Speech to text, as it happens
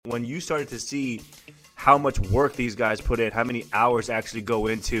when you started to see how much work these guys put in, how many hours actually go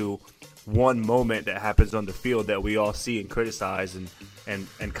into one moment that happens on the field that we all see and criticize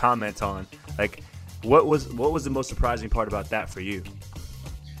and comment on, like what was the most surprising part about that for you?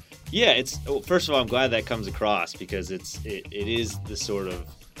 Yeah, first of all, I'm glad that comes across, because it is the sort of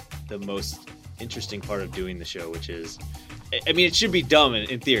the most interesting part of doing the show, which is, I mean, it should be dumb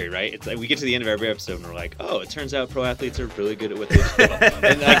in theory, right? It's like we get to the end of every episode and we're like, oh, it turns out pro athletes are really good at what they do.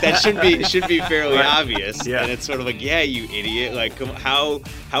 And like that should be fairly obvious. Yeah. And it's sort of like, yeah, you idiot. Like, how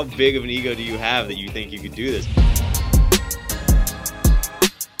big of an ego do you have that you think you could do this?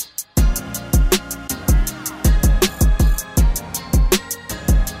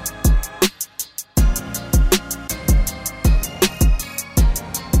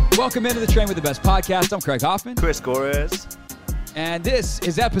 Welcome into the Train with the Best podcast. I'm Craig Hoffman. Chris Gorez. And this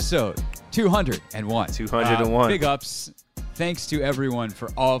is episode 201. 201. Big ups. Thanks to everyone for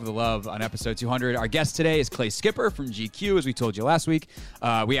all of the love on episode 200. Our guest today is Clay Skipper from GQ, as we told you last week.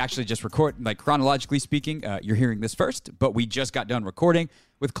 We actually just record, like chronologically speaking, you're hearing this first, but we just got done recording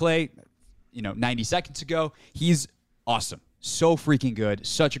with Clay, 90 seconds ago. He's awesome. So freaking good.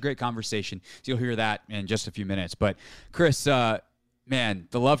 Such a great conversation. So you'll hear that in just a few minutes. But Chris, man,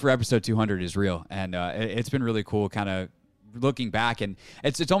 the love for episode 200 is real, and it's been really cool kind of looking back, and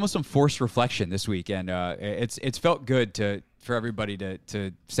it's almost some forced reflection this week, and it's felt good for everybody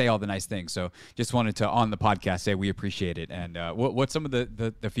to say all the nice things. So just wanted to, on the podcast, say we appreciate it. And what's some of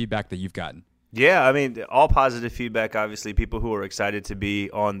the feedback that you've gotten? Yeah, I mean, all positive feedback, obviously. People who are excited to be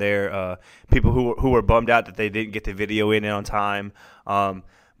on there, people who were bummed out that they didn't get the video in on time.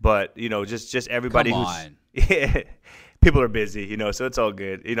 But, just everybody Come who's on. Yeah, people are busy, so it's all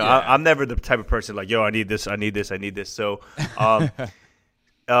good. Yeah. I'm never the type of person like, yo, I need this. So,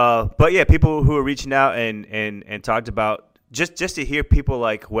 but yeah, people who are reaching out and talked about just to hear people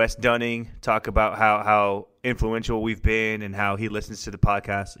like Wes Dunning talk about how influential we've been and how he listens to the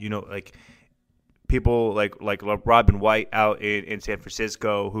podcast. Like people like Robin White out in San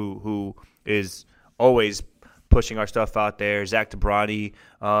Francisco who is always pushing our stuff out there. Zach DeBrani.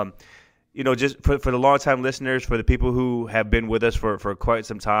 Just for the long-time listeners, for the people who have been with us for quite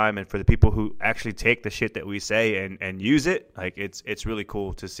some time, and for the people who actually take the shit that we say and use it, like it's really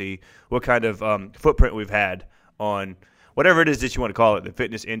cool to see what kind of footprint we've had on whatever it is that you want to call it, the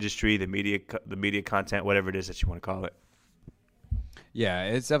fitness industry, the media content, whatever it is that you want to call it. Yeah,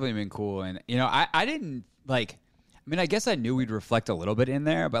 it's definitely been cool. And, I didn't I guess I knew we'd reflect a little bit in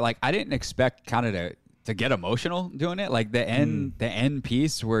there, but I didn't expect kind of to get emotional doing it. Like the end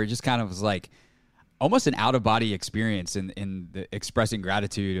piece where it just kind of was like almost an out of body experience in the expressing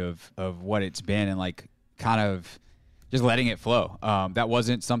gratitude of what it's been, and like kind of just letting it flow. That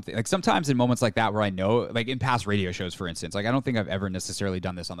wasn't something like sometimes in moments like that where I know, like in past radio shows, for instance, like I don't think I've ever necessarily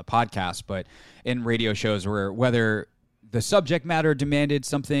done this on the podcast, but in radio shows where whether the subject matter demanded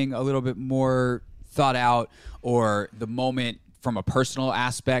something a little bit more thought out, or the moment from a personal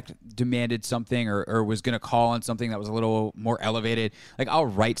aspect demanded something, or was going to call on something that was a little more elevated, like I'll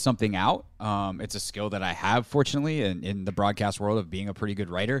write something out. It's a skill that I have, fortunately, in the broadcast world of being a pretty good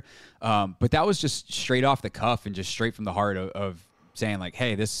writer. But that was just straight off the cuff and just straight from the heart of saying like,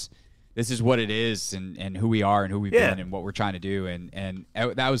 hey, this is what it is, and who we are and who we've been and what we're trying to do. And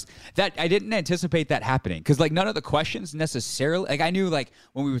that was that. I didn't anticipate that happening, because like none of the questions necessarily, like I knew like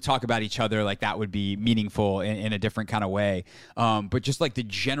when we would talk about each other, like that would be meaningful in a different kind of way. But just like the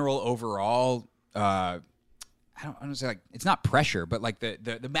general overall, I don't say like it's not pressure, but like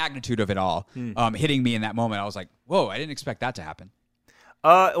the magnitude of it all hitting me in that moment. I was like, whoa, I didn't expect that to happen.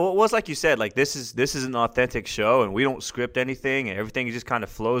 Well, it's like you said, like this is an authentic show, and we don't script anything, and everything just kind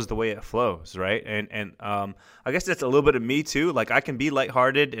of flows the way it flows, right? And I guess that's a little bit of me too. Like I can be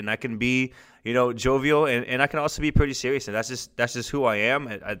lighthearted, and I can be jovial, and I can also be pretty serious, and that's just who I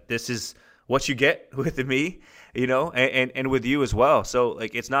am. This is what you get with me, and with you as well. So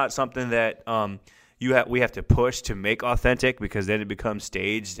like it's not something that we have to push to make authentic, because then it becomes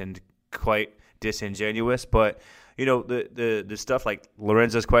staged and quite disingenuous, but. The stuff like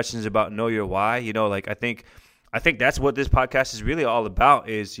Lorenzo's questions about know your why, like I think that's what this podcast is really all about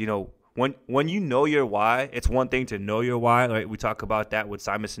is, when you know your why, it's one thing to know your why, right? We talk about that with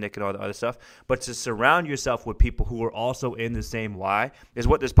Simon Sinek and all the other stuff, but to surround yourself with people who are also in the same why is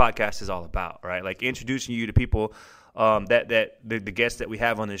what this podcast is all about, right? Like introducing you to people that the guests that we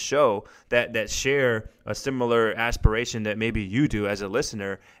have on this show that share a similar aspiration that maybe you do as a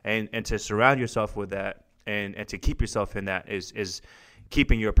listener, and to surround yourself with that. And to keep yourself in that is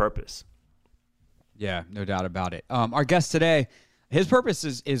keeping your purpose. Yeah, no doubt about it. Our guest today, his purpose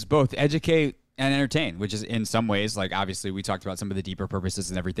is both educate and entertain, which is in some ways, like, obviously we talked about some of the deeper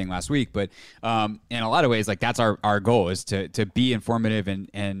purposes and everything last week, but in a lot of ways, like, that's our goal, is to be informative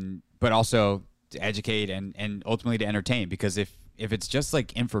and but also to educate and ultimately to entertain. Because if it's just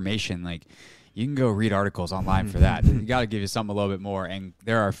like information, like, you can go read articles online for that. You got to give you something a little bit more, and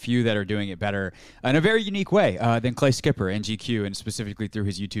there are a few that are doing it better in a very unique way than Clay Skipper and GQ, and specifically through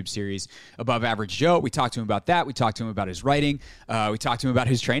his YouTube series Above Average Joe. We talked to him about that. We talked to him about his writing. We talked to him about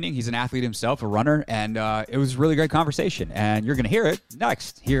his training. He's an athlete himself, a runner, and it was a really great conversation. And you're going to hear it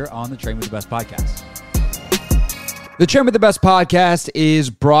next here on the Train with the Best podcast. The Train with the Best podcast is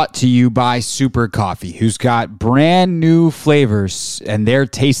brought to you by Super Coffee, who's got brand new flavors, and they're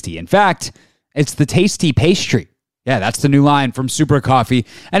tasty. In fact, it's the Tasty Pastry. Yeah, that's the new line from Super Coffee.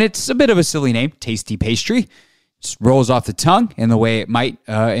 And it's a bit of a silly name, Tasty Pastry. Just rolls off the tongue in the way it might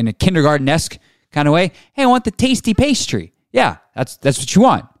in a kindergarten-esque kind of way. Hey, I want the Tasty Pastry. Yeah, that's what you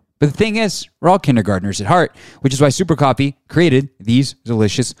want. But the thing is, we're all kindergartners at heart, which is why Super Coffee created these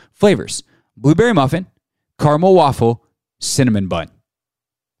delicious flavors. Blueberry muffin, caramel waffle, cinnamon bun.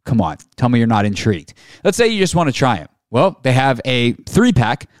 Come on, tell me you're not intrigued. Let's say you just want to try them. Well, they have a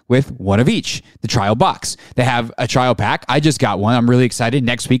 3-pack with one of each, the trial box. They have a trial pack. I just got one. I'm really excited.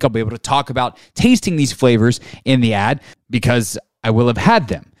 Next week, I'll be able to talk about tasting these flavors in the ad because I will have had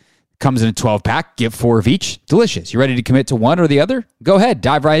them. Comes in a 12-pack. Get 4 of each. Delicious. You ready to commit to one or the other? Go ahead.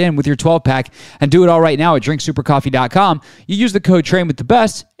 Dive right in with your 12-pack and do it all right now at drinksupercoffee.com. You use the code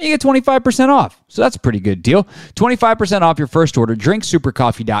TRAINWITHTHEBEST and you get 25% off. So that's a pretty good deal. 25% off your first order.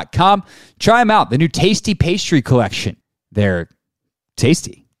 drinksupercoffee.com. Try them out. The new Tasty Pastry Collection. They're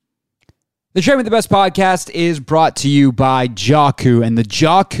tasty. The Train with the Best podcast is brought to you by JAKU and the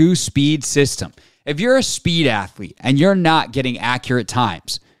JAKU Speed System. If you're a speed athlete and you're not getting accurate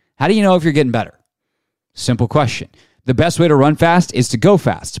times, how do you know if you're getting better? Simple question. The best way to run fast is to go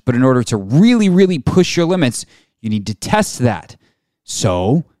fast. But in order to really, really push your limits, you need to test that.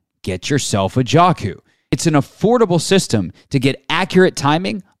 So get yourself a JAKU. It's an affordable system to get accurate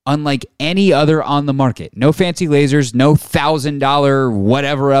timing unlike any other on the market. No fancy lasers, no $1,000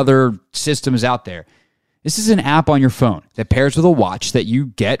 whatever other systems out there. This is an app on your phone that pairs with a watch that you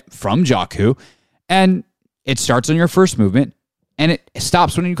get from JAKU, and it starts on your first movement, and it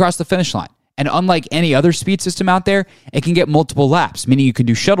stops when you cross the finish line. And unlike any other speed system out there, it can get multiple laps, meaning you can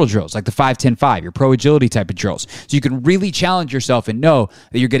do shuttle drills like the 5-10-5, your pro agility type of drills. So you can really challenge yourself and know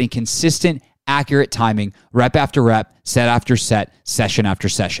that you're getting consistent, accurate timing, rep after rep, set after set, session after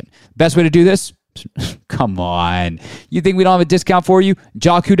session. Best way to do this? Come on. You think we don't have a discount for you?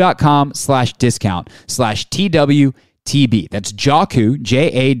 JAKU.com/discount/TWTB. That's JAKU,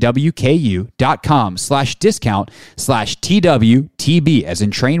 JAWKU.com/discount/TWTB, as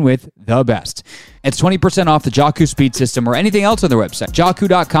in train with the best. It's 20% off the JAKU Speed System or anything else on their website.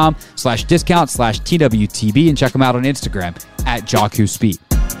 JAKU.com/discount/TWTB, and check them out on Instagram at JAKU Speed.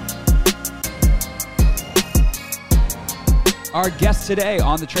 Our guest today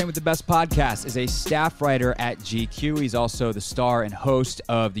on the Train with the Best podcast is a staff writer at GQ. He's also the star and host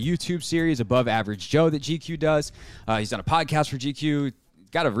of the YouTube series Above Average Joe that GQ does. He's done a podcast for GQ.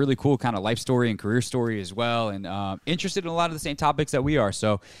 Got a really cool kind of life story and career story as well, and interested in a lot of the same topics that we are.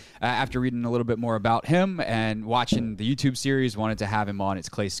 So after reading a little bit more about him and watching the YouTube series, wanted to have him on. It's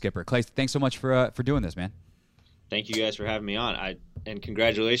Clay Skipper. Clay, thanks so much for doing this, man. Thank you guys for having me on. And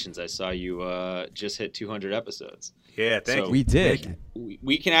congratulations. I saw you just hit 200 episodes. Yeah, thank you. We did.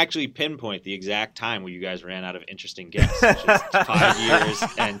 We can actually pinpoint the exact time where you guys ran out of interesting guests, which is 5 years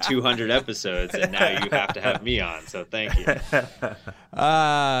and 200 episodes, and now you have to have me on. So thank you.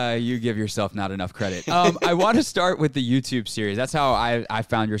 You give yourself not enough credit. I want to start with the YouTube series. That's how I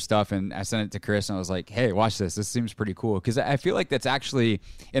found your stuff, and I sent it to Chris, and I was like, hey, watch this. This seems pretty cool. Because I feel like that's actually,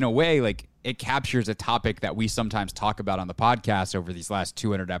 in a way, like, it captures a topic that we sometimes talk about on the podcast over these last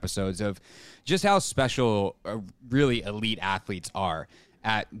 200 episodes of just how special really elite athletes are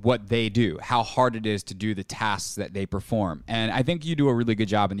at what they do, how hard it is to do the tasks that they perform. And I think you do a really good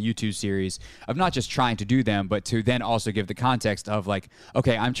job in the YouTube series of not just trying to do them, but to then also give the context of like,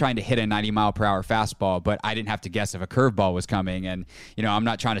 okay, I'm trying to hit a 90-mile-per-hour fastball, but I didn't have to guess if a curveball was coming. And, you know, I'm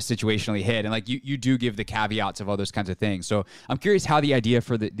not trying to situationally hit. And like you do give the caveats of all those kinds of things. So I'm curious how the idea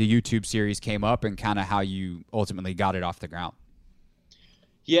for the YouTube series came up and kind of how you ultimately got it off the ground.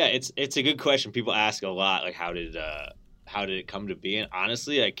 Yeah, it's a good question. People ask a lot, like, how did it come to be? And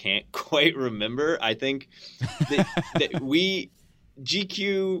honestly, I can't quite remember. I think that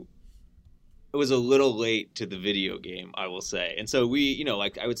GQ was a little late to the video game, I will say. And so we, you know,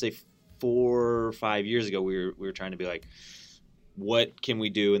 like I would say 4 or 5 years ago, we were trying to be like, what can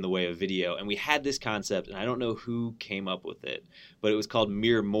we do in the way of video? And we had this concept, and I don't know who came up with it, but it was called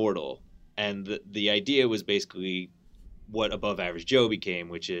Mere Mortal. And the idea was basically what Above Average Joe became,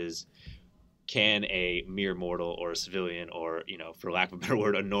 which is, can a mere mortal or a civilian or, for lack of a better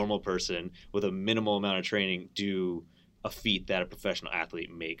word, a normal person with a minimal amount of training do a feat that a professional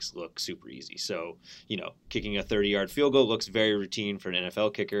athlete makes look super easy? So, kicking a 30-yard field goal looks very routine for an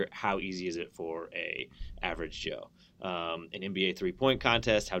NFL kicker. How easy is it for a average Joe? An NBA three-point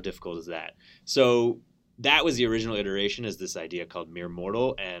contest, how difficult is that? So that was the original iteration, is this idea called mere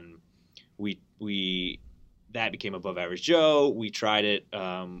mortal, and that became Above Average Joe. We tried it.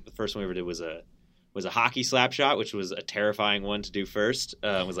 The first one we ever did was a hockey slap shot, which was a terrifying one to do first.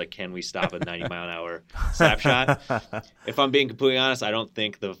 It was like, can we stop a 90-mile-an-hour slap shot? If I'm being completely honest, I don't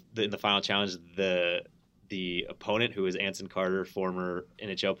think in the final challenge the opponent, who was Anson Carter, former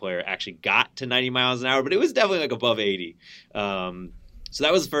NHL player, actually got to 90 miles an hour, but it was definitely like above 80. So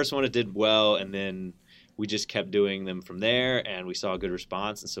that was the first one. It did well, and then we just kept doing them from there, and we saw a good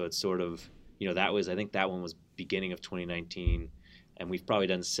response. And so it's sort of, I think that one was beginning of 2019, and we've probably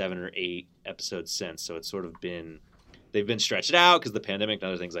done 7 or 8 episodes since. So it's sort of they've been stretched out because of the pandemic and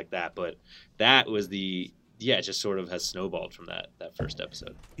other things like that. But that was it just sort of has snowballed from that first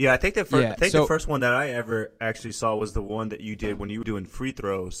episode. Yeah, I think the first one that I ever actually saw was the one that you did when you were doing free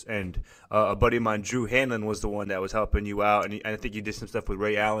throws, and a buddy of mine, Drew Hanlon, was the one that was helping you out, and I think you did some stuff with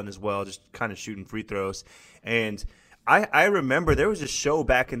Ray Allen as well, just kind of shooting free throws. And I remember there was a show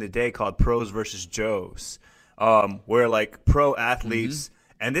back in the day called Pros versus Joes, where like pro athletes,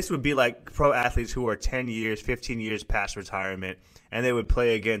 and this would be like pro athletes who are 10 years, 15 years past retirement, and they would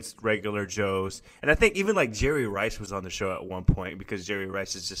play against regular Joes. And I think even like Jerry Rice was on the show at one point, because Jerry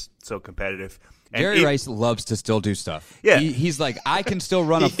Rice is just so competitive. And Jerry Rice loves to still do stuff. Yeah. He's like, I can still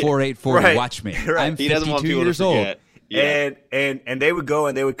run a 4.840. Right. Watch me. Right. I'm He doesn't want 52 people years to old. forget. Yeah. And they would go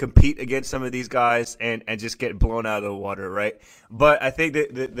and they would compete against some of these guys and just get blown out of the water, right? But I think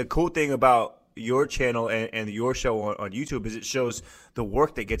that the cool thing about your channel and your show on YouTube is it shows the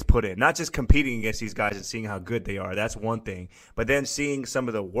work that gets put in, not just competing against these guys and seeing how good they are. That's one thing. But then seeing some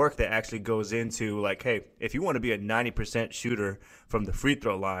of the work that actually goes into, like, hey, if you want to be a 90% shooter from the free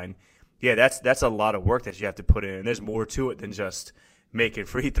throw line, yeah, that's a lot of work that you have to put in. And there's more to it than just making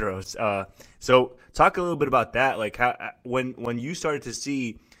free throws. So talk a little bit about that. Like, how when you started to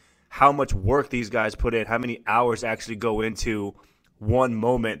see how much work these guys put in, how many hours actually go into one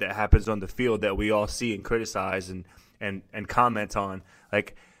moment that happens on the field that we all see and criticize and comment on.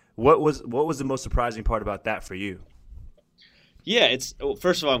 Like, what was the most surprising part about that for you? Yeah,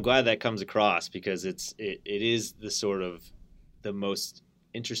 first of all, I'm glad that comes across, because it is the sort of the most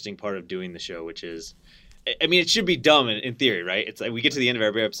interesting part of doing the show, which is, I mean, it should be dumb in theory, right? It's like we get to the end of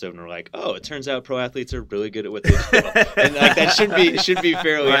every episode and we're like, oh, it turns out pro athletes are really good at what they do, and like that should be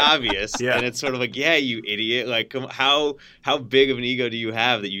fairly obvious. Yeah. And it's sort of like, yeah, you idiot! Like, how big of an ego do you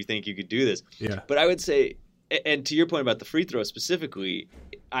have that you think you could do this? Yeah. But I would say, and to your point about the free throw specifically,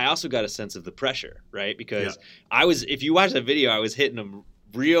 I also got a sense of the pressure, right? Because if you watch that video, I was hitting them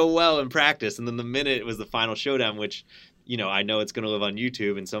real well in practice, and then the minute it was the final showdown, which, I know it's going to live on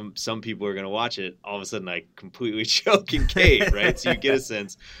YouTube, and some people are going to watch it, all of a sudden I completely choke and cave, right? So you get a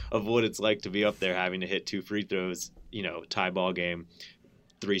sense of what it's like to be up there having to hit 2 free throws, tie ball game,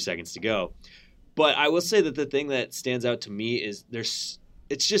 3 seconds to go. But I will say that the thing that stands out to me is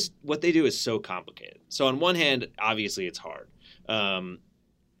it's just what they do is so complicated. So on one hand, obviously it's hard.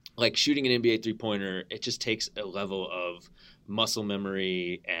 Like shooting an NBA three-pointer, it just takes a level of muscle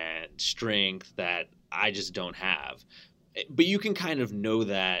memory and strength that I just don't have. But you can kind of know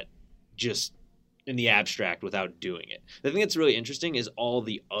that just in the abstract without doing it. The thing that's really interesting is all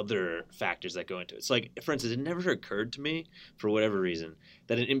the other factors that go into it. It's like, for instance, it never occurred to me, for whatever reason,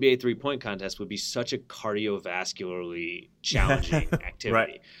 that an NBA three-point contest would be such a cardiovascularly challenging activity.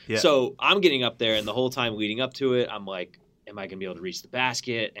 Right. Yeah. So I'm getting up there, and the whole time leading up to it, I'm like, am I going to be able to reach the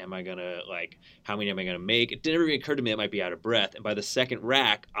basket? Am I going to, how many am I going to make? It never even occurred to me I might be out of breath. And by the second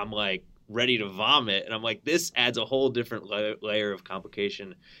rack, I'm like, ready to vomit, and I'm like, this adds a whole different layer of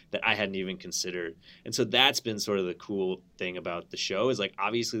complication that I hadn't even considered. And so that's been sort of the cool thing about the show, is like,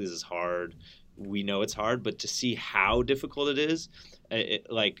 obviously this is hard, we know it's hard, but to see how difficult it is,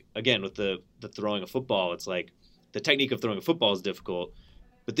 like, again, with the throwing a football, it's like the technique of throwing a football is difficult,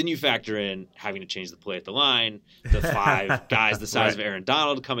 but then you factor in having to change the play at the line, the 5 guys the size of Aaron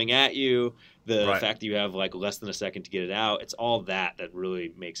Donald coming at you, the fact that you have like less than a second to get it out. It's all that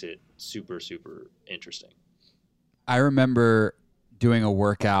really makes it super, super interesting. I remember doing a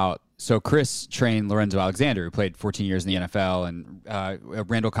workout. So Chris trained Lorenzo Alexander, who played 14 years in the NFL, and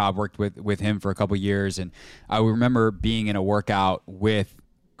Randall Cobb worked with him for a couple years. And I remember being in a workout with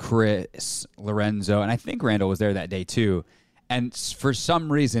Chris, Lorenzo, and I think Randall was there that day too. and for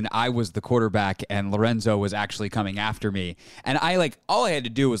some reason I was the quarterback and Lorenzo was actually coming after me, and all I had to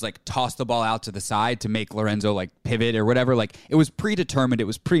do was like toss the ball out to the side to make Lorenzo like pivot or whatever. Like it was predetermined, it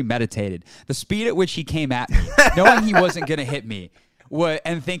was premeditated. The speed at which he came at me, knowing he wasn't going to hit me,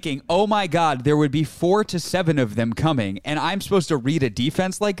 and thinking, oh my God, there would be 4 to 7 of them coming, and I'm supposed to read a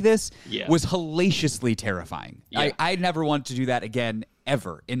defense like this, was hellaciously terrifying. Yeah. I never want to do that again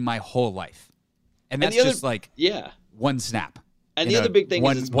ever in my whole life. And that's just one snap. And the other big thing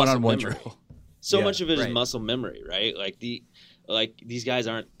is it's muscle one-on-one memory. drill. So much of it is muscle memory, right? Like these guys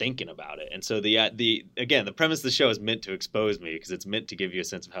aren't thinking about it. And so the premise of the show is meant to expose me because it's meant to give you a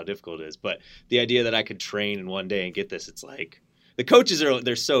sense of how difficult it is. But the idea that I could train in one day and get this, it's like the coaches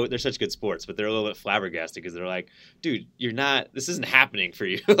they're such good sports, but they're a little bit flabbergasted because they're like, dude, this isn't happening for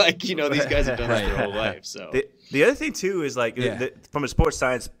you. Like, these guys have done this their whole life. So the other thing too is like from a sports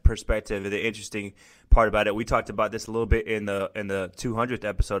science perspective, the interesting part about it, we talked about this a little bit in the 200th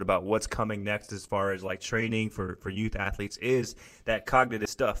episode about what's coming next as far as like training for youth athletes, is that cognitive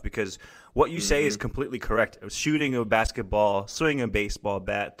stuff, because what you say is completely correct. Shooting a basketball, swinging a baseball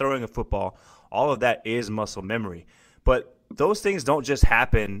bat, throwing a football, all of that is muscle memory. But those things don't just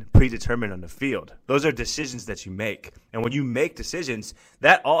happen predetermined on the field. Those are decisions that you make. And when you make decisions,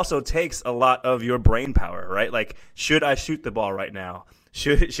 that also takes a lot of your brain power, right? Like, should I shoot the ball right now?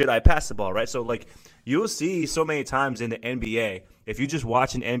 Should I pass the ball, right? So, like, you'll see so many times in the NBA, if you just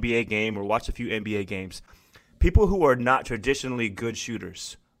watch an NBA game or watch a few NBA games, people who are not traditionally good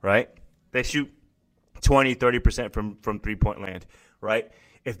shooters, right? They shoot 20, 30% from three-point land, right?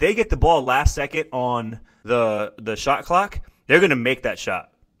 If they get the ball last second on the shot clock, they're going to make that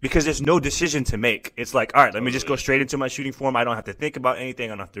shot because there's no decision to make. It's like, all right, let me just go straight into my shooting form. I don't have to think about anything.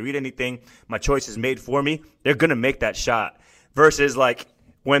 I don't have to read anything. My choice is made for me. They're going to make that shot. Versus like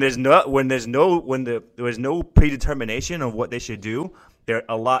when there's no predetermination of what they should do, they're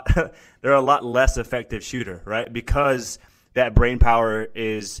a lot less effective shooter, right? Because that brain power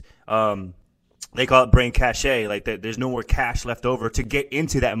is they call it brain cache, like there's no more cash left over to get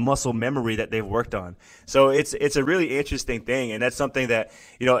into that muscle memory that they've worked on. So it's a really interesting thing, and that's something that,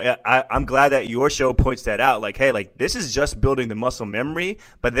 I'm glad that your show points that out. Like, hey, like this is just building the muscle memory,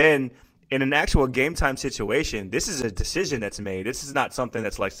 but then in an actual game time situation, this is a decision that's made. This is not something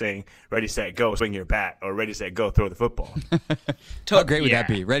that's like saying, ready, set, go, swing your bat, or ready, set, go, throw the football. How great would that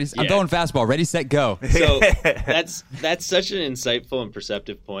be? Ready, I'm throwing fastball, ready, set, go. So that's such an insightful and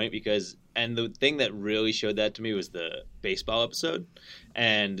perceptive point and the thing that really showed that to me was the baseball episode.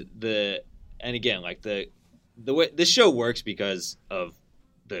 And again, like the way this show works because of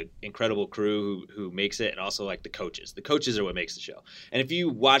the incredible crew who makes it, and also like the coaches. The coaches are what makes the show. And if you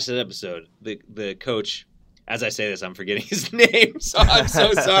watch that episode, the coach, as I say this, I'm forgetting his name, so I'm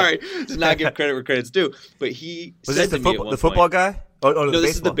so sorry to not give credit where credit's due. But he was said this to me at one the football point, guy? Oh, no,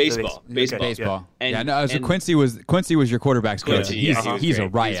 this is the baseball. Baseball. And Quincy was your quarterback's coach. Quincy, He's a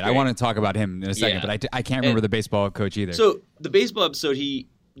riot. I want to talk about him in a second, but I can't remember the baseball coach either. So the baseball episode,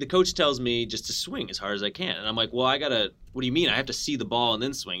 the coach tells me just to swing as hard as I can. And I'm like, well, what do you mean? I have to see the ball and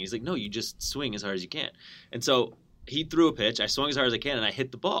then swing. He's like, no, you just swing as hard as you can. And so he threw a pitch. I swung as hard as I can, and I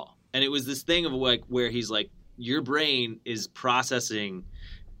hit the ball. And it was this thing of like where he's like, your brain is processing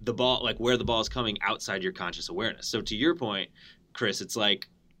the ball, like where the ball is coming outside your conscious awareness. So to your point, Chris, it's like,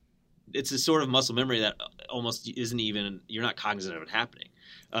 it's a sort of muscle memory that almost isn't even, you're not cognizant of it happening.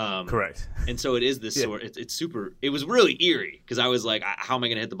 Correct. And so it is this sort. It's super. It was really eerie because I was like, "How am I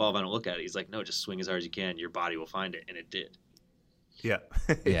going to hit the ball if I don't look at it?" He's like, "No, just swing as hard as you can. Your body will find it," and it did. Yeah.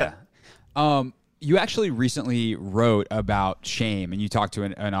 Yeah. You actually recently wrote about shame, and you talked to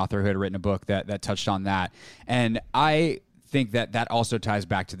an author who had written a book that touched on that, and I think that also ties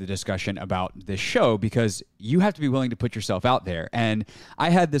back to the discussion about this show, because you have to be willing to put yourself out there. And I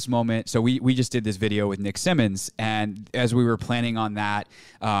had this moment, so we just did this video with Nick Simmons, and as we were planning on that,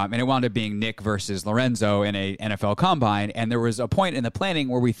 and it wound up being Nick versus Lorenzo in a NFL Combine, and there was a point in the planning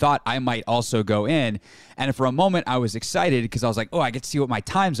where we thought I might also go in, and for a moment I was excited because I was like, oh, I get to see what my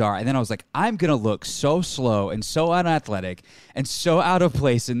times are, and then I was like, I'm going to look so slow and so unathletic and so out of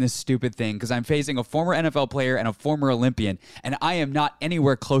place in this stupid thing because I'm facing a former NFL player and a former Olympian, and I am not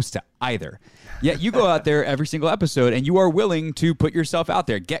anywhere close to either. Yet you go out there every single episode and you are willing to put yourself out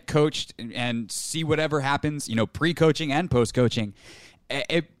there, get coached and see whatever happens, pre-coaching and post-coaching.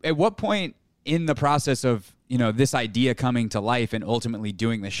 At what point in the process of, this idea coming to life and ultimately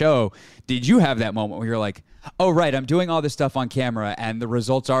doing the show, did you have that moment where you're like, oh, right, I'm doing all this stuff on camera and the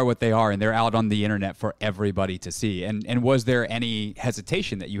results are what they are and they're out on the internet for everybody to see? And was there any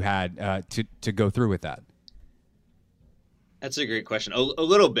hesitation that you had to go through with that? That's a great question. A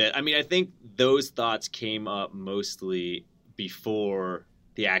little bit. I mean, I think those thoughts came up mostly before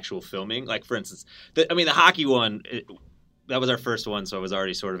the actual filming. Like, for instance, the hockey one, that was our first one, so I was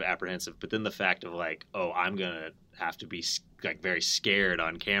already sort of apprehensive. But then the fact of like, oh, I'm gonna have to be like very scared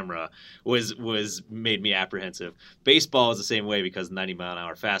on camera was made me apprehensive. Baseball is the same way because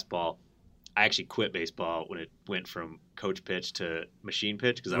 90-mile-an-hour fastball. I actually quit baseball when it went from coach pitch to machine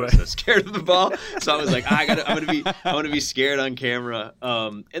pitch because I was so scared of the ball. So I was like, I'm gonna be scared on camera.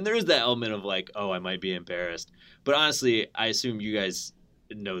 And there is that element of like, oh, I might be embarrassed. But honestly, I assume you guys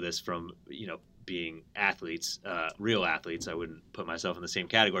know this from being athletes, real athletes. I wouldn't put myself in the same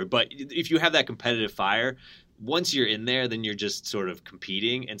category. But if you have that competitive fire, once you're in there, then you're just sort of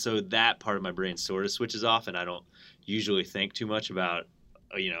competing. And so that part of my brain sort of switches off, and I don't usually think too much about,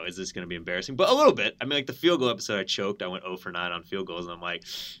 is this going to be embarrassing? But a little bit. I mean, like the field goal episode, I choked. I went 0 for 9 on field goals, and I'm like,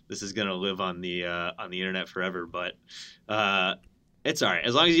 this is going to live on the internet forever. But it's all right.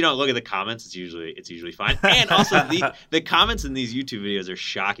 As long as you don't look at the comments, it's usually fine. And also the comments in these YouTube videos are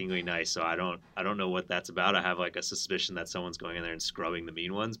shockingly nice. So I don't know what that's about. I have like a suspicion that someone's going in there and scrubbing the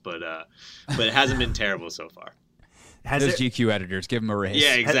mean ones, but it hasn't been terrible so far. Those GQ editors, give them a raise.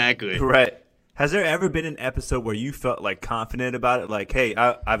 Yeah, exactly. Right. Has there ever been an episode where you felt like confident about it? Like, hey,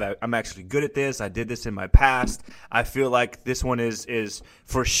 I'm actually good at this. I did this in my past. I feel like this one is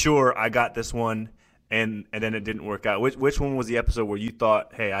for sure. I got this one. And then it didn't work out. Which one was the episode where you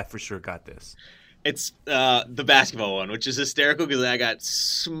thought, hey, I for sure got this? It's the basketball one, which is hysterical because I got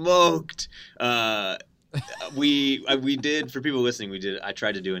smoked. We did, for people listening, I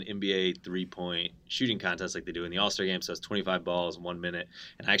tried to do an NBA 3-point shooting contest like they do in the All-Star game. So it's 25 balls in 1 minute.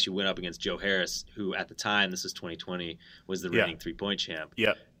 And I actually went up against Joe Harris, who at the time, this is 2020, was the reigning 3-point champ.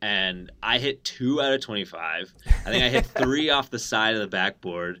 Yep. And I hit 2 out of 25. I think I hit 3 off the side of the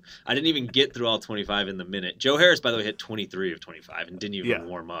backboard. I didn't even get through all 25 in the minute. Joe Harris, by the way, hit 23 of 25 and didn't even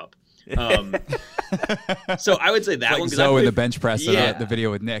warm up. So I would say that one. So in the bench press, the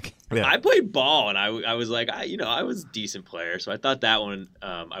video with Nick. Yeah. I played ball, and I was like, I was a decent player, so I thought that one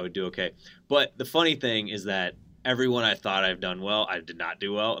I would do okay. But the funny thing is that everyone I thought I've done well, I did not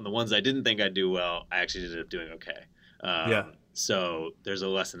do well, and the ones I didn't think I'd do well, I actually ended up doing okay. So there's a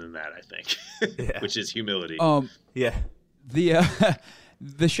lesson in that, I think, which is humility.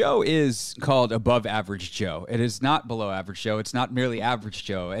 The show is called Above Average Joe. It is not Below Average Joe. It's not merely Average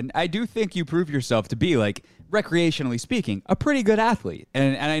Joe. And I do think you prove yourself to be, like, recreationally speaking, a pretty good athlete.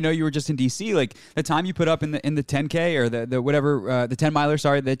 And I know you were just in DC. Like, the time you put up in the 10K or the whatever, the 10 miler,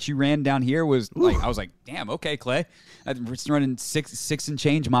 that you ran down here was like, I was like, damn, okay, Clay. I'm running six and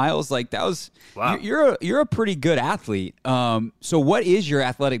change miles. Like, that was, wow. You're a pretty good athlete. So what is your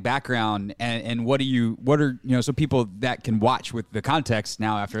athletic background and what are, so people that can watch with the context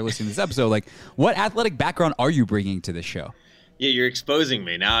now after listening to this episode, like, what athletic background are you bringing to the show? Yeah, you're exposing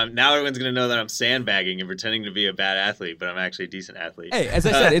me. Now everyone's going to know that I'm sandbagging and pretending to be a bad athlete, but I'm actually a decent athlete. Hey, as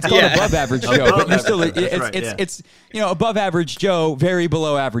I said, it's called Above Average Joe, but you still it's Above Average Joe, very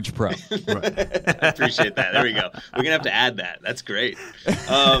below average pro. Right. I appreciate that. There we go. We're going to have to add that. That's great.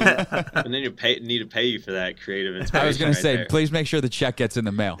 And then you need to pay you for that creative inspiration. I was going to say, please make sure the check gets in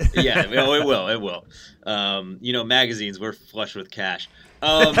the mail. Yeah, it will. Magazines, we're flush with cash.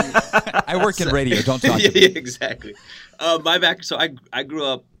 I work in radio. Don't talk to me. Yeah, exactly. My back. So I grew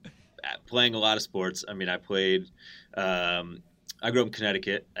up playing a lot of sports. I mean, I played. I grew up in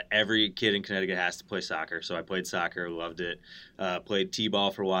Connecticut. Every kid in Connecticut has to play soccer. So I played soccer, loved it. Played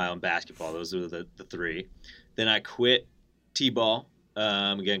t-ball for a while and basketball. Those were the three. Then I quit t-ball.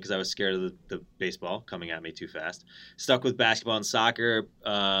 Again, because I was scared of the baseball coming at me too fast. Stuck with basketball and soccer.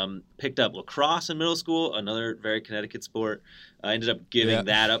 Picked up lacrosse in middle school, another very Connecticut sport. I ended up giving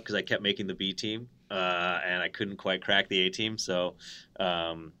that up because I kept making the B team, and I couldn't quite crack the A team. So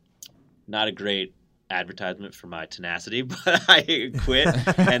not a great advertisement for my tenacity, but I quit,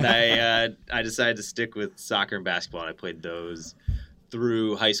 and I decided to stick with soccer and basketball, and I played those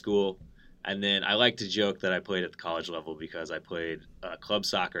through high school. And then I like to joke that I played at the college level because I played club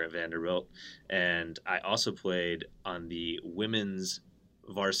soccer at Vanderbilt, and I also played on the women's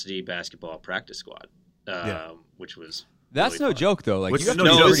varsity basketball practice squad, which was that's really no fun. joke though. Like, which you have is to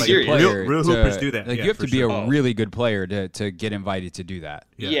no be a joke. really good player. Real hoopers do that. Like, you have to be a really good player to get invited to do that.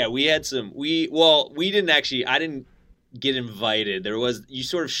 Yeah, we had some. We didn't actually. I didn't get invited. You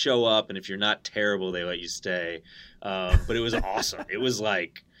sort of show up, and if you're not terrible, they let you stay. But it was awesome. It was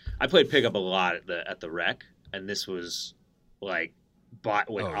like. I played pickup a lot at the rec, and this was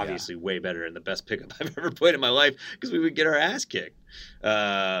obviously way better and the best pickup I've ever played in my life because we would get our ass kicked.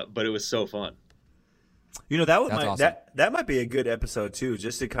 But it was so fun. Awesome. That might be a good episode too,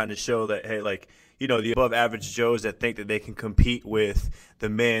 just to kind of show that, hey, like, the above average Joes that think that they can compete with the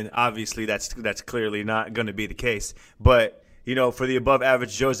men. Obviously, that's clearly not going to be the case. But for the above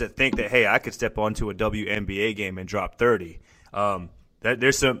average Joes that think that, hey, I could step onto a WNBA game and drop 30.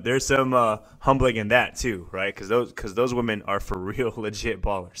 There's some humbling in that too, right? Because those women are for real legit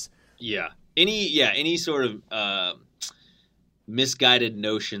ballers. Yeah. Any sort of misguided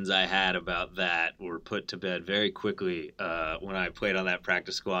notions I had about that were put to bed very quickly when I played on that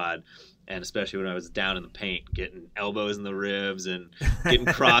practice squad, and especially when I was down in the paint, getting elbows in the ribs and getting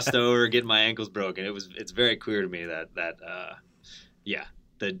crossed over, getting my ankles broken. It's very clear to me that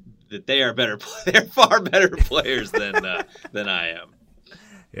they are better. They're far better players than I am.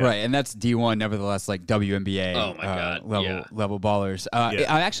 Yeah. Right, and that's D1, nevertheless, like WNBA oh my God. level ballers.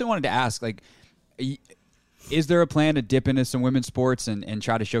 I actually wanted to ask, like, is there a plan to dip into some women's sports and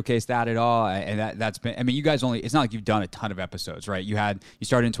try to showcase that at all? And that's been, I mean, you guys it's not like you've done a ton of episodes, right? You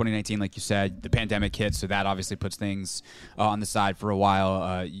started in 2019, like you said, the pandemic hit, so that obviously puts things on the side for a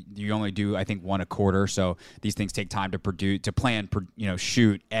while. You only do, I think, one a quarter, so these things take time to produce, to plan,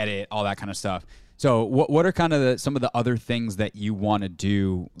 shoot, edit, all that kind of stuff. So what are kind of some of the other things that you want to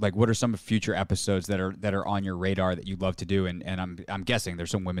do? Like, what are some future episodes that are on your radar that you'd love to do? And I'm guessing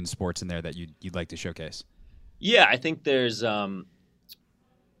there's some women's sports in there that you'd like to showcase. Yeah, I think there's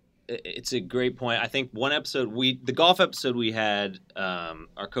it's a great point. I think one episode the golf episode we had,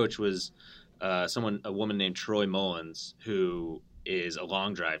 our coach was a woman named Troy Mullins, who is a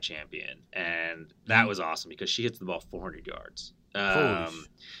long drive champion, and that was awesome because she hits the ball 400 yards.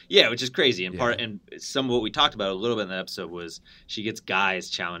 Yeah, which is crazy. And some of what we talked about a little bit in that episode was she gets guys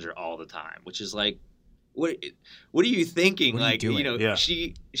challenge her all the time, which is like, what are you thinking? What are you doing?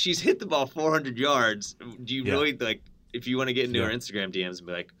 She's hit the ball 400 yards. Do you really, like, if you want to get into her Instagram DMs and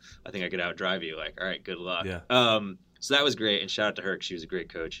be like, I think I could outdrive you, like, all right, good luck. Yeah. So that was great, and shout out to her because she was a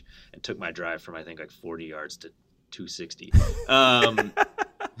great coach and took my drive from, I think, like 40 yards to 260.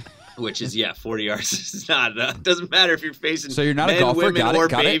 Which is 40 yards is not doesn't matter if you're facing so you're not men, a golfer, women, or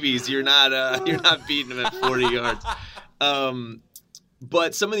got babies. You're not beating them at 40 yards.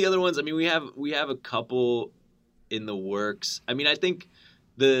 But some of the other ones, I mean, we have a couple in the works. I mean, I think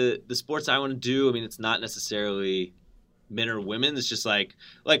the sports I want to do, I mean, it's not necessarily men or women. It's just like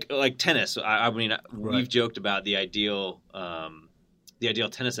tennis. I mean, we've joked about the ideal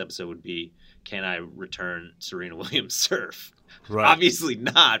tennis episode would be, can I return Serena Williams' serve? Right. Obviously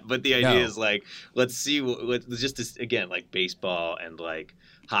not, but the idea is like, let's see, again, like baseball and like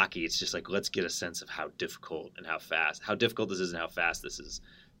hockey, it's just like, let's get a sense of how difficult this is and how fast this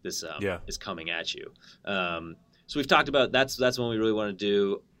is coming at you. So we've talked about that's one we really want to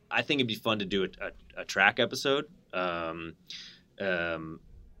do. I think it'd be fun to do a track episode.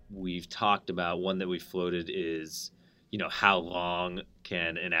 We've talked about one that we floated is, how long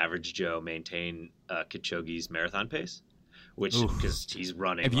can an average Joe maintain Kipchoge's marathon pace? Which, because he's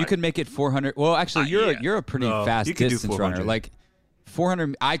running. If you could make it 400, well, actually, you're a pretty fast distance runner. Like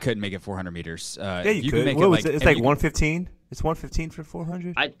 400, I couldn't make it 400 meters. You could. Make it's like 115. It's 115 for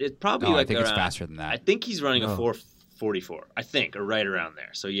 400. It's probably I think it's faster than that. I think he's running a 444. I think, or right around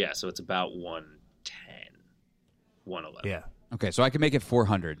there. So so it's about 110, 111. Yeah. Okay, so I could make it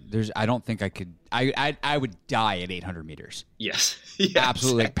 400. I don't think I could. I would die at 800 meters. Yes.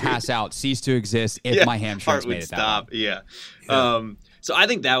 Absolutely, exactly. Pass out, cease to exist if my hamstrings made it stop. that long. So I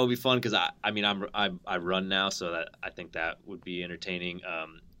think that would be fun because I run now, so that I think that would be entertaining.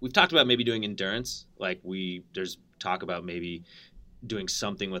 We've talked about maybe doing endurance. Like there's talk about maybe doing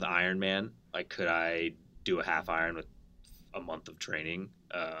something with Ironman. Like, could I do a half Iron with a month of training?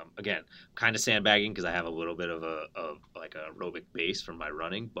 Again, I'm kind of sandbagging because I have a little bit of a aerobic base from my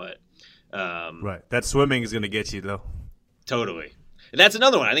running, but right, that swimming is going to get you though. Totally, and that's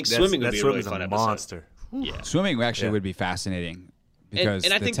another one. I think swimming would be a really fun monster. Episode. Yeah, swimming actually would be fascinating because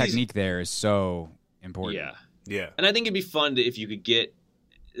and the technique there is so important. Yeah, and I think it'd be fun if you could get.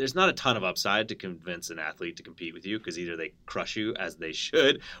 There's not a ton of upside to convince an athlete to compete with you because either they crush you as they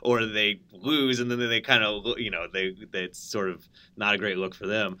should or they lose and then they kind of, it's sort of not a great look for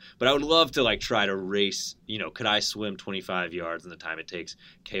them. But I would love to try to race, could I swim 25 yards in the time it takes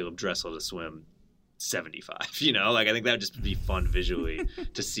Caleb Dressel to swim 75, I think that would just be fun visually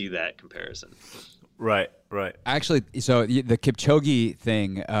to see that comparison. Right. Actually, so the Kipchoge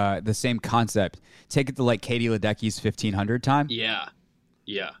thing, the same concept, take it to Katie Ledecky's 1500 time. Yeah.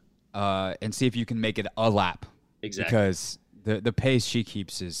 And see if you can make it a lap. Exactly. Because the pace she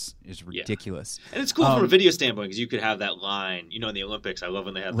keeps is ridiculous. Yeah. And it's cool from a video standpoint because you could have that line, in the Olympics. I love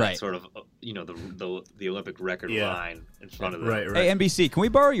when they have that sort of, the Olympic record line in front of them. Right. Hey, NBC, can we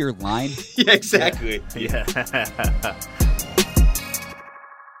borrow your line? Yeah, exactly. Yeah.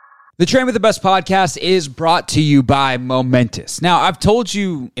 The Train with the Best podcast is brought to you by Momentous. Now, I've told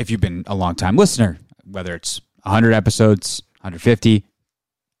you, if you've been a long-time listener, whether it's 100 episodes, 150,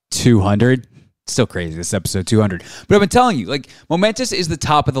 200. Still crazy, this episode 200. But I've been telling you, like, Momentous is the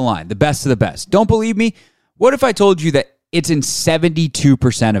top of the line, the best of the best. Don't believe me? What if I told you that it's in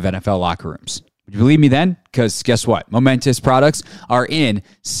 72% of NFL locker rooms? Would you believe me then? Because guess what? Momentous products are in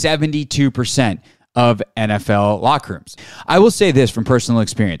 72% of NFL locker rooms. I will say this from personal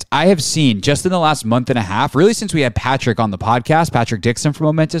experience. I have seen just in the last month and a half, really since we had Patrick on the podcast, Patrick Dixon from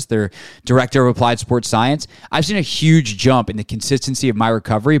Momentous, their director of applied sports science, I've seen a huge jump in the consistency of my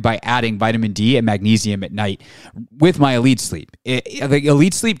recovery by adding vitamin D and magnesium at night with my Elite Sleep. The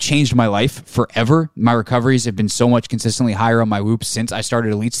Elite Sleep changed my life forever. My recoveries have been so much consistently higher on my Whoop since I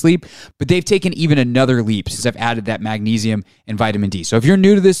started Elite Sleep, but they've taken even another leap since I've added that magnesium and vitamin D. So if you're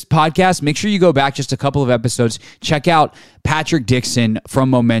new to this podcast, make sure you go back just a couple of episodes. Check out Patrick Dixon from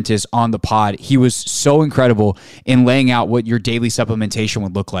Momentous on the pod. He was so incredible in laying out what your daily supplementation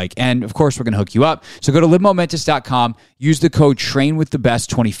would look like. And of course, we're going to hook you up. So go to livemomentous.com, use the code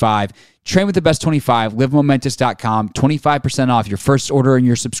TRAINWITHTHEBEST25. Train with the best 25, livemomentous.com, 25% off your first order and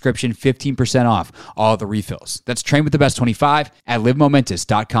your subscription, 15% off all the refills. That's Train with the Best 25 at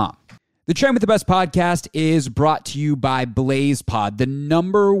livemomentous.com. The Train with the Best podcast is brought to you by BlazePod, the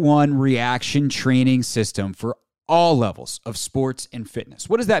 #1 reaction training system for all levels of sports and fitness.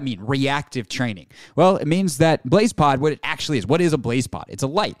 What does that mean? Reactive training. Well, it means that BlazePod, what it actually is, what is a BlazePod? It's a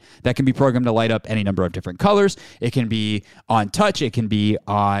light that can be programmed to light up any number of different colors. It can be on touch. It can be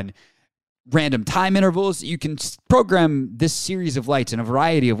on random time intervals. You can program this series of lights in a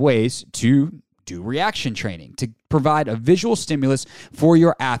variety of ways to do reaction training, to provide a visual stimulus for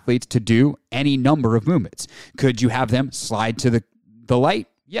your athletes to do any number of movements. Could you have them slide to the light?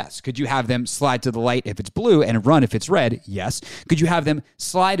 Yes. Could you have them slide to the light if it's blue and run if it's red? Yes. Could you have them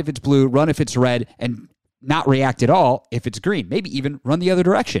slide if it's blue, run if it's red, and not react at all if it's green? Maybe even run the other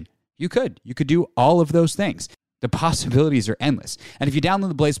direction. You could do all of those things. The possibilities are endless. And if you download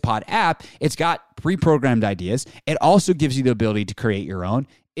the BlazePod app, it's got pre-programmed ideas. It also gives you the ability to create your own.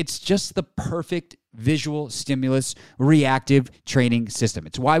 It's just the perfect visual stimulus reactive training system.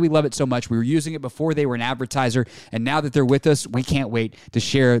 It's why we love it so much. We were using it before they were an advertiser, and now that they're with us, we can't wait to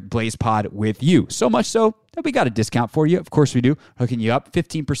share BlazePod with you. So much so that we got a discount for you. Of course we do. Hooking you up,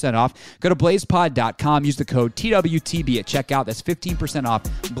 15% off. Go to blazepod.com. Use the code TWTB at checkout. That's 15% off.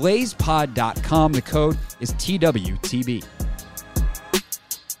 blazepod.com. The code is TWTB.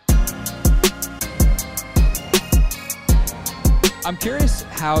 I'm curious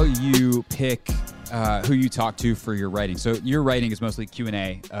how you pick who you talk to for your writing. So your writing is mostly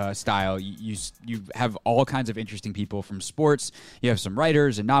Q&A style. You have all kinds of interesting people from sports. You have some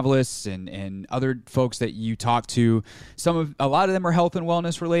writers and novelists and other folks that you talk to. A lot of them are health and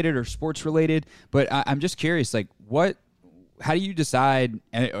wellness related or sports related. But I'm just curious, like, how do you decide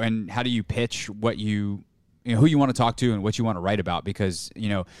and how do you pitch what who you want to talk to and what you want to write about? Because,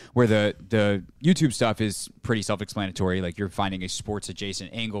 where the YouTube stuff is pretty self-explanatory, like you're finding a sports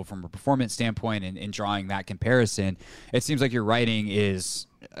adjacent angle from a performance standpoint and drawing that comparison. It seems like your writing is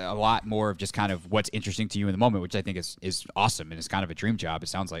a lot more of just kind of what's interesting to you in the moment, which I think is awesome and is kind of a dream job. It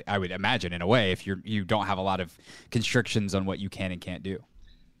sounds like, I would imagine, in a way, if you don't have a lot of constrictions on what you can and can't do.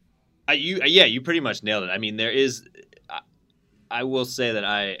 You pretty much nailed it. I mean, I will say that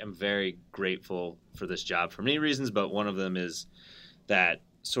I am very grateful for this job for many reasons, but one of them is that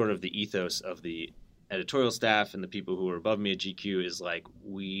sort of the ethos of the editorial staff and the people who are above me at GQ is like,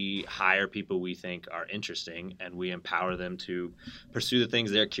 we hire people we think are interesting and we empower them to pursue the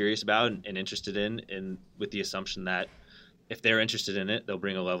things they're curious about and interested in, and with the assumption that if they're interested in it, they'll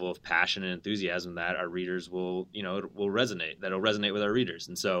bring a level of passion and enthusiasm that our readers will resonate, that'll resonate with our readers.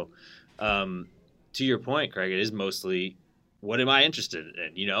 And so, to your point, Craig, it is mostly, what am I interested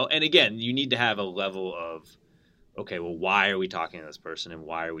in? And again, you need to have a level of, okay, well, why are we talking to this person and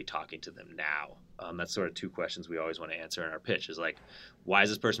why are we talking to them now? That's sort of two questions we always want to answer in our pitch, is like, why is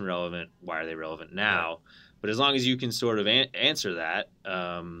this person relevant? Why are they relevant now? Right. But as long as you can sort of answer that,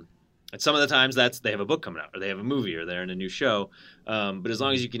 and some of the times they have a book coming out or they have a movie or they're in a new show. But as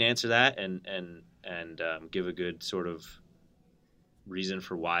long as you can answer that and give a good sort of reason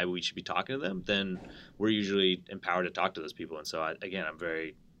for why we should be talking to them, then we're usually empowered to talk to those people. And so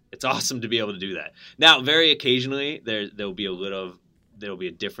it's awesome to be able to do that. Now, very occasionally there'll be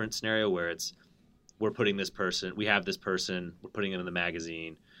a different scenario where we have this person, we're putting it in the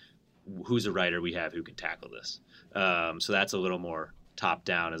magazine. Who's a writer we have who can tackle this? So that's a little more top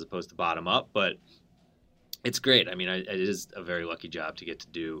down as opposed to bottom up, but it's great. I mean, it is a very lucky job to get to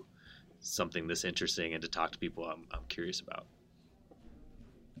do something this interesting and to talk to people I'm curious about.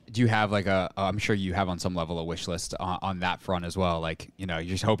 do you have like I'm sure you have on some level a wish list on that front as well. Like, you know,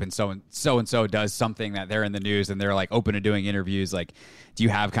 you're just hoping so and so does something that they're in the news and they're like open to doing interviews. Like, do you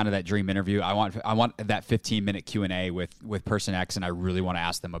have kind of that dream interview? I want that 15-minute Q&A with person X, and I really want to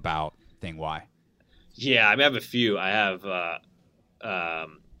ask them about thing Y. Yeah, I have a few. I have, I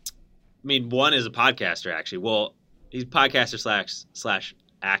mean, one is a podcaster actually. Well, he's a podcaster slash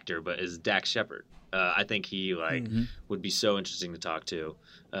actor, but is Dax Shepard. I think he would be so interesting to talk to.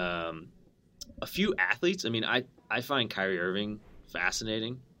 A few athletes. I mean, I find Kyrie Irving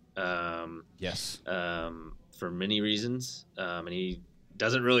fascinating. Yes. For many reasons, and he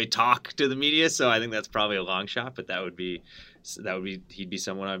doesn't really talk to the media, so I think that's probably a long shot. But he'd be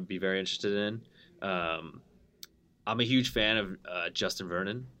someone I'd be very interested in. I'm a huge fan of Justin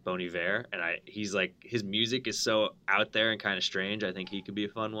Vernon, Bon Iver, and he's like, his music is so out there and kind of strange. I think he could be a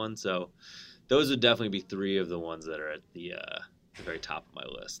fun one. So those would definitely be three of the ones that are at the very top of my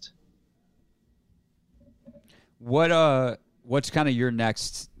list. What's kind of your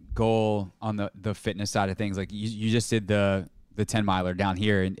next goal on the fitness side of things? Like you just did the 10 miler down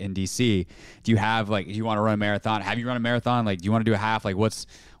here in DC. Do you have do you want to run a marathon? Have you run a marathon? Like, do you want to do a half? Like, what's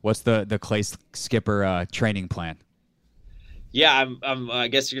the Clay Skipper training plan? Yeah, I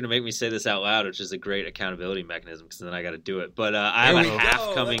guess you're gonna make me say this out loud, which is a great accountability mechanism because then I got to do it. But I have a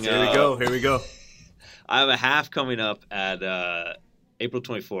half coming up. Here we go. I have a half coming up at April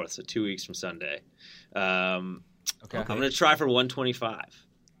 24th, so 2 weeks from Sunday. Okay. I'm gonna try for 125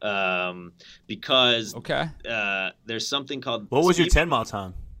 because there's something called. What was your 10-mile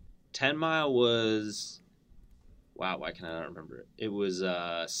time? 10 mile was. Wow, why can I not remember it? It was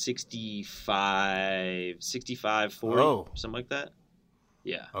 65, 40, something like that.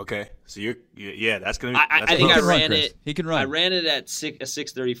 Yeah. Okay, so that's gonna be. I think I ran it. He can run. I ran it at a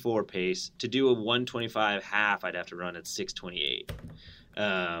 6:34 pace. To do a 125 half, I'd have to run at 6:28.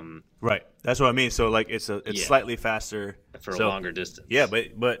 Right, that's what I mean. So like, it's slightly faster for a longer distance. Yeah,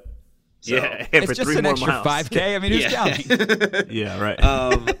 but. So, it's for just 3 an more extra miles. 5K. I mean, who's counting? Yeah, right.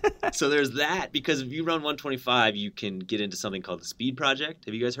 So there's that, because if you run 125, you can get into something called the Speed Project.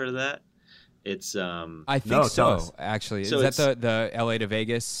 Have you guys heard of that? It's I think so. Actually, so is that the LA to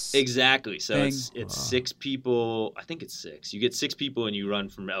Vegas? Exactly. So thing? it's 6 people. I think it's 6. You get 6 people and you run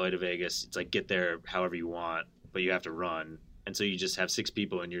from LA to Vegas. It's like get there however you want, but you have to run. And so you just have 6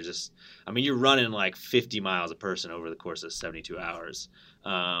 people, and you're running like 50 miles a person over the course of 72 hours.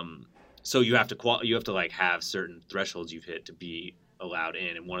 So you have to like have certain thresholds you've hit to be allowed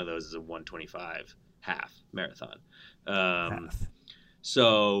in, and one of those is a 125 half marathon.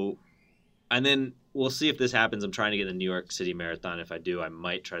 So, and then we'll see if this happens. I'm trying to get the New York City Marathon. If I do, I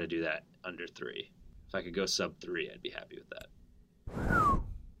might try to do that under 3. If I could go sub 3, I'd be happy with that.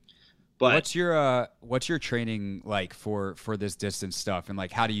 But what's your training like for this distance stuff, and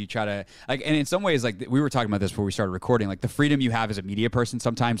like how do you try to like, and in some ways, like we were talking about this before we started recording, like the freedom you have as a media person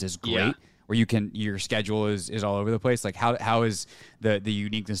sometimes is great, where your schedule is all over the place. Like how is the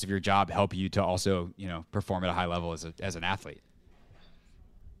uniqueness of your job help you to also, you know, perform at a high level as an athlete?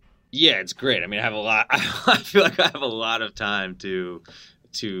 Yeah, it's great. I mean, I have a lot. I feel like I have a lot of time to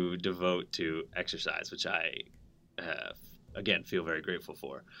devote to exercise, which I again feel very grateful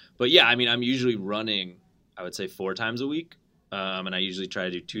for. But yeah, I mean, I'm usually running, I would say 4 times a week, and I usually try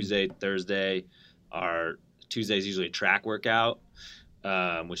to do Tuesday, Thursday. Our Tuesday is usually a track workout,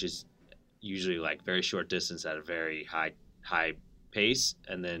 which is usually like very short distance at a very high pace,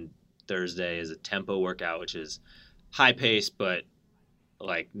 and then Thursday is a tempo workout, which is high pace but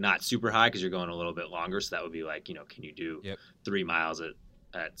like not super high because you're going a little bit longer. So that would be like, you know, can you do 3 miles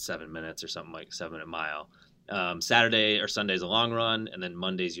at 7 minutes or something, like 7-minute mile. Saturday or Sunday is a long run, and then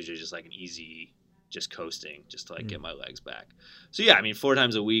Monday's usually just like an easy, just coasting, just to like get my legs back. So yeah, I mean, 4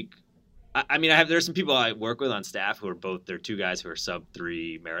 times a week. I mean, there's some people I work with on staff who are they're 2 guys who are sub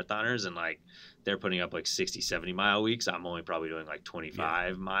 3 marathoners, and like they're putting up like 60, 70 mile weeks. I'm only probably doing like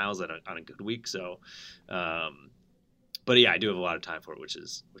 25 miles on a good week. So, but yeah, I do have a lot of time for it, which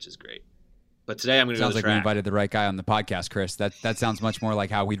is great. But today I'm going to go to the like track. We invited the right guy on the podcast, Chris. That sounds much more like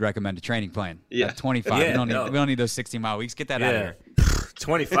how we'd recommend a training plan. Yeah. 25. We don't need those 60-mile weeks. Get that out of here.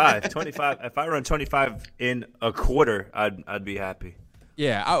 25. If I run 25 in a quarter, I'd be happy.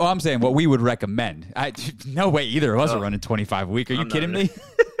 Yeah, I'm saying what we would recommend. No way either of us are running 25 a week. Are you kidding me?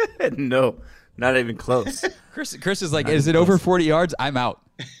 No, not even close. Chris is like, is it over 40 yards? I'm out.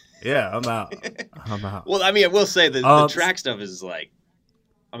 Yeah, I'm out. Well, I mean, I will say the track stuff is like,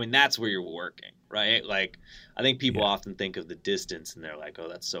 I mean, that's where you're working, right? Like, I think people often think of the distance and they're like, oh,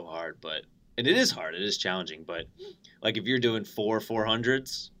 that's so hard. And it is hard. It is challenging. But, like, if you're doing 4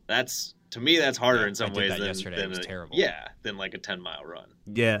 400s, that's to me, that's harder in I some did ways that than yesterday. It was terrible. Yeah, than like a 10-mile run.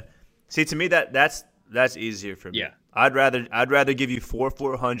 Yeah. See, to me that's easier for me. Yeah. I'd rather give you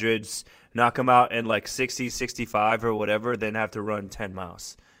 400s, knock them out in like 60, 65 or whatever, than have to run 10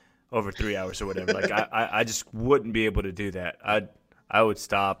 miles over 3 hours or whatever. Like I just wouldn't be able to do that. I would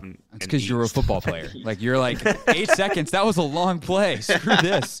stop and. It's because you're a football player. Like you're like 8 seconds. That was a long play. Screw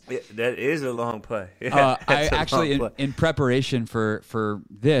this. Yeah, that is a long play. Yeah, I that's a actually, long play. in preparation for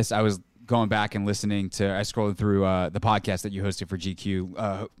this, I was going back and listening to. I scrolled through the podcast that you hosted for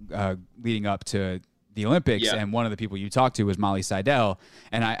GQ leading up to the Olympics, Yeah. and one of the people you talked to was Molly Seidel,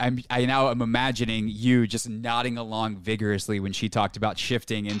 and I now am imagining you just nodding along vigorously when she talked about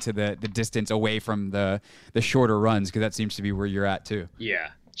shifting into the distance away from the shorter runs, because that seems to be where you're at too.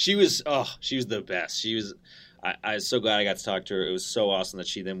 Yeah, she was the best. She was. I was so glad I got to talk to her. It was so awesome that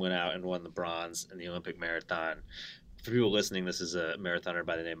she then went out and won the bronze in the Olympic marathon. For people listening, this is a marathoner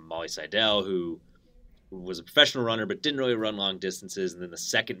by the name of Molly Seidel, who was a professional runner but didn't really run long distances. And then the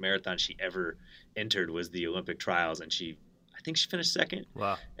second marathon she ever entered was the Olympic trials, and I think she finished second.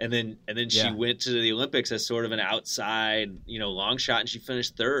 Wow. And then she went to the Olympics as sort of an outside, long shot, and she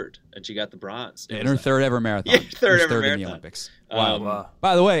finished third, and she got the bronze. In her third ever marathon. Yeah, third ever in marathon. the Olympics. Wow. Wow.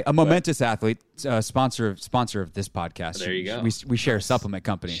 By the way, a momentous athlete, sponsor of this podcast. There you go. We share a supplement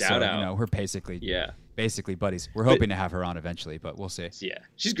company, Shout so out. we're basically buddies. We're hoping to have her on eventually, but we'll see. Yeah,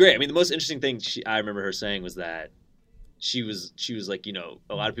 she's great. I mean, the most interesting thing I remember her saying was that she was like,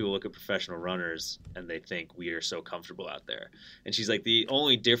 a lot of people look at professional runners and they think we are so comfortable out there. And she's like, the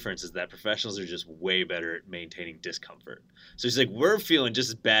only difference is that professionals are just way better at maintaining discomfort. So she's like, we're feeling just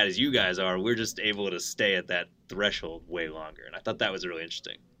as bad as you guys are. We're just able to stay at that threshold way longer. And I thought that was really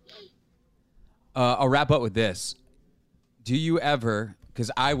interesting. I'll wrap up with this. Do you ever,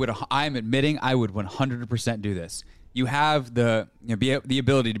 because I'm admitting I would 100% do this. You have the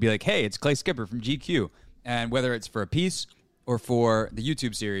ability to be like, hey, it's Clay Skipper from GQ. And whether it's for a piece or for the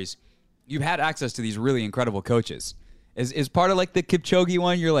YouTube series, you've had access to these really incredible coaches. Is part of like the Kipchoge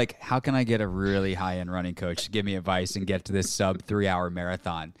one, you're like, how can I get a really high-end running coach to give me advice and get to this sub 3-hour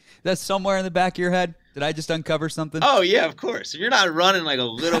marathon? That's somewhere in the back of your head? Did I just uncover something? Oh, yeah, of course. You're not running like a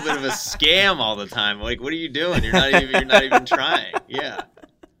little bit of a scam all the time. Like, what are you doing? You're not even trying. Yeah,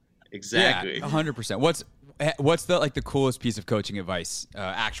 exactly. Yeah, 100%. What's the coolest piece of coaching advice?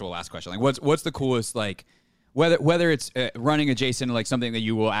 Actual last question. Like, what's the coolest, like, whether it's running adjacent to like something that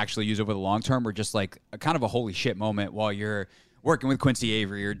you will actually use over the long term, or just like a kind of a holy shit moment while you're working with Quincy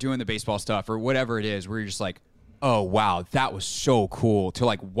Avery or doing the baseball stuff or whatever it is, where you're just like, oh wow, that was so cool to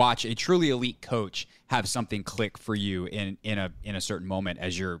like watch a truly elite coach have something click for you in a certain moment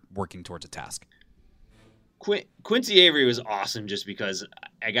as you're working towards a task. Quincy Avery was awesome just because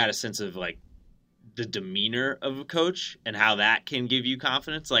I got a sense of like the demeanor of a coach and how that can give you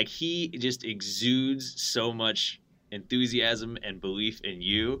confidence. Like, he just exudes so much enthusiasm and belief in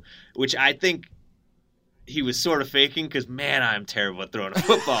you, which I think he was sort of faking, because man, I'm terrible at throwing a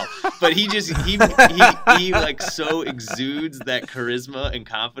football. But he like so exudes that charisma and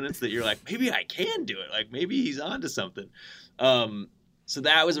confidence that you're like, maybe I can do it. Like, maybe he's onto something. So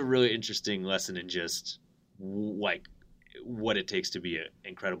that was a really interesting lesson in just like what it takes to be an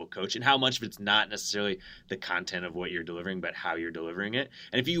incredible coach, and how much of it's not necessarily the content of what you're delivering, but how you're delivering it.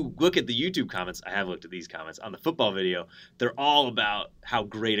 And if you look at the YouTube comments, I have looked at these comments on the football video, they're all about how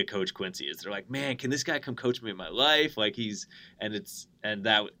great a coach Quincy is. They're like, man, can this guy come coach me in my life? Like, he was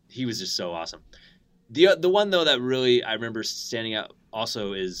just so awesome. The one though that really I remember standing out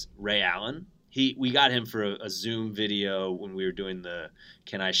also is Ray Allen. We got him for a Zoom video when we were doing the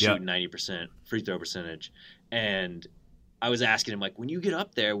can I shoot 90% free throw percentage, and I was asking him, like, when you get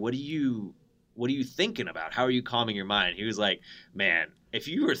up there, what are you thinking about? How are you calming your mind? He was like, man, if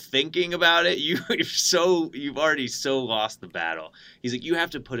you were thinking about it, you've already so lost the battle. He's like, you have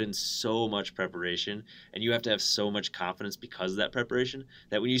to put in so much preparation, and you have to have so much confidence because of that preparation,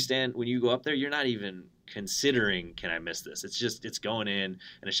 that when you go up there, you're not even considering, can I miss this? It's going in, and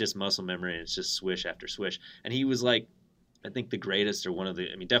it's just muscle memory, and it's just swish after swish. And he was like, I think the greatest, or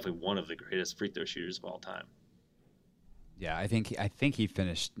definitely one of the greatest free throw shooters of all time. Yeah, I think he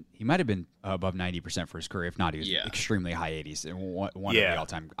finished. He might have been above 90% for his career. If not, he was extremely high 80s. And one of the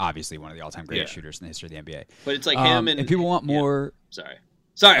all-time greatest shooters in the history of the NBA. But it's like him and people want more. Sorry,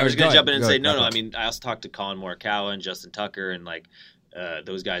 I was going to jump in and say no. I mean, I also talked to Colin Morikawa and Justin Tucker, and like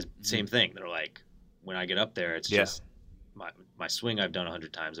those guys. Same thing. They're like, when I get up there, it's just my swing I've done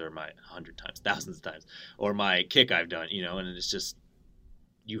 100 times, or my 100 times, thousands of times, or my kick I've done. And it's just.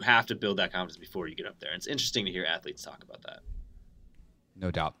 You have to build that confidence before you get up there. And it's interesting to hear athletes talk about that. No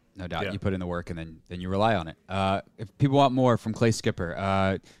doubt. No doubt. Yeah. You put in the work, and then you rely on it. If people want more from Clay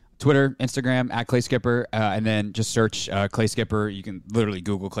Skipper, Twitter, Instagram at Clay Skipper, and then just search Clay Skipper. You can literally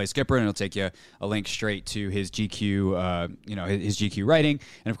Google Clay Skipper, and it'll take you a link straight to his GQ, his GQ writing,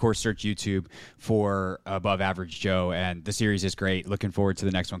 and of course search YouTube for Above Average Joe. And the series is great. Looking forward to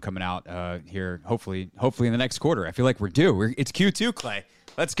the next one coming out here, hopefully in the next quarter. I feel like we're due. It's Q2, Clay.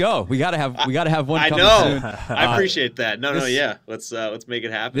 Let's go. We gotta have one. I coming know. soon. I appreciate that. Yeah. Let's make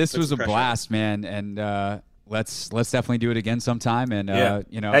it happen. This was a blast, man, and let's definitely do it again sometime. And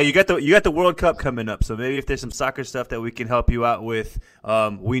hey, you got the World Cup coming up, so maybe if there's some soccer stuff that we can help you out with,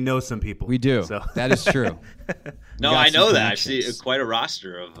 we know some people. We do. So. That is true. No, I know that. I see quite a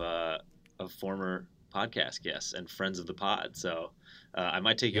roster of former podcast guests and friends of the pod. So I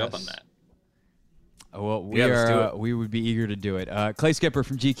might take you up on that. Well, we would be eager to do it. Clay Skipper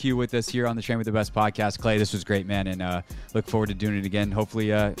from GQ with us here on the Train with the Best podcast. Clay, this was great, man, and look forward to doing it again, hopefully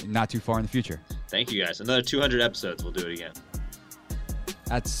not too far in the future. Thank you, guys. Another 200 episodes, we'll do it again.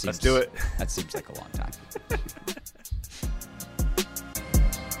 Let's do it. That seems like a long time.